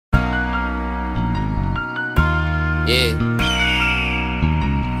Yeah.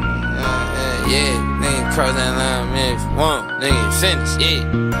 Yeah, nigga, cross that line, man, if you want, nigga, finish, yeah.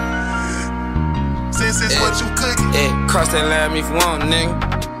 Since it's what you cooking. Yeah, cross that line if you want, nigga.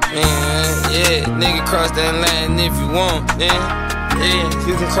 Yeah, nigga, cross that line if you want, yeah. Yeah,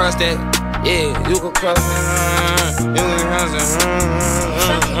 you can cross that, yeah, you can cross that line,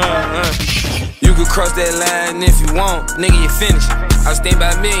 you can cross that line if you want, nigga, you finish. I was thinking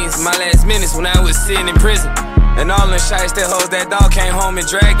about millions in my last minutes when I was sitting in prison. And all them shots that hoes that dog came home and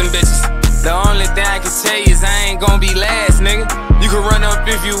dragged them bitches. The only thing I can tell you is I ain't gon' be last, nigga. You can run up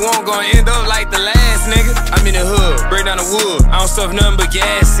if you want, gon' end up like the last, nigga. I'm in the hood, break down the wood. I don't stuff nothing but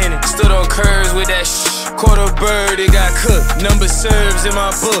gas in it. Stood on curves with that caught a bird, it got cooked. Number serves in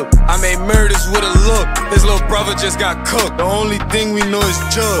my book. I made murders with a look. His little brother just got cooked. The only thing we know is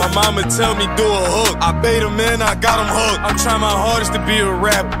jug. My mama tell me do a hook. I bait him in, I got him hooked. I'm trying my hardest to be a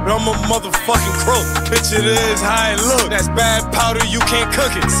rapper, but I'm a motherfucking crook. Bitch, it is how it look. That's bad powder, you can't cook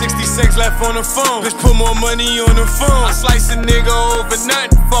it. 66 left on the phone. Bitch, put more money on the phone. I slice a nigga over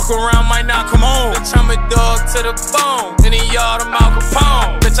nothing. Fuck around, might knock him home. Bitch, I'm a dog to the bone. In the yard, I'm Al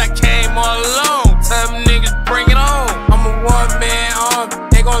Capone. Bitch, I came all alone. Tell them niggas bring it on. I'm a one-man army.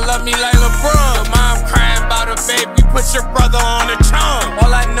 They gon' love me like LeBron. Your mom crying about her baby. Put your brother on the trunk.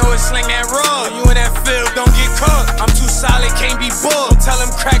 All I know is sling that rug. You in that field, don't get caught. I'm too solid, can't be bull. Tell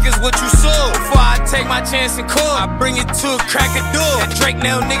them crackers what you saw. Before I take my chance in court, I bring it to a crack a door. That Drake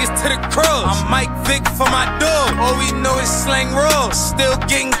nail niggas to the cross. I'm Mike Vick for my dog. All we know is slang rolls. Still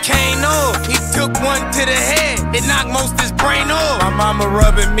getting cane off. He took one to the head. It knocked most his brain off. My mama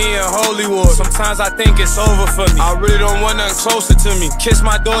rubbing me in holy water. Sometimes I think it's over for me. I really don't want nothing closer to me. Kiss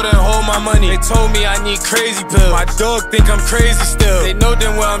my daughter and hold my money. They told me I need crazy pills. My dog think I'm crazy still. They know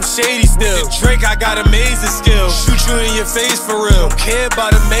damn well I'm shady still. With Drake, I got amazing skills. Shoot you in your face for real. Don't care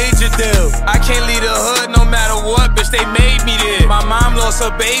about a major deal. I can't leave the hood no matter what, bitch, they made me there. My mom lost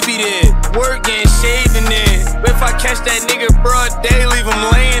her baby there. Work getting shaved in there. But if I catch that nigga broad day, leave him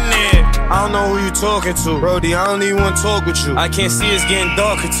laying there. I don't know who you talking to, Brody, I don't even wanna talk with you. I can't see it's getting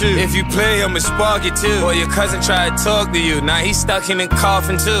darker too. If you play, I'ma spark it too. Or your cousin try to talk to you, now he stuck in the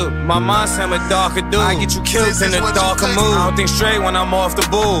coffin too. My mom said I'm a darker dude. I get you killed in a darker mood. I don't think straight when I'm off the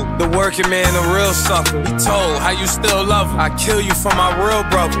bull. The working man, a real sucker. He told how you still love him. I kill you for my real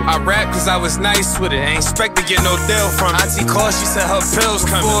brother. I rap cause I was nice with it. Ain't expect to get no deal from it. Auntie called, she said her pills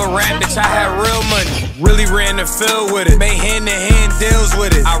coming. For a rap, bitch, I had real money. Really ran the field with it. Made hand-to-hand deals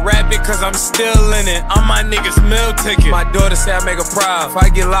with it. I rap it cause I'm still in it. I'm my nigga's meal ticket. My daughter said I make her proud. If I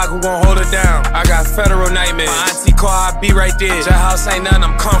get locked, who gon' hold her down? I got federal nightmares. My auntie call, I be right there. Jailhouse ain't nothing,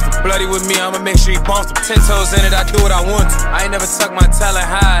 I'm comfortable. Bloody with me, I'ma make sure he bumps him. 10 toes in it, I do what I want to. I ain't never tuck my talent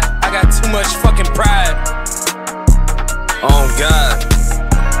high. I got too much fucking pride. Oh God.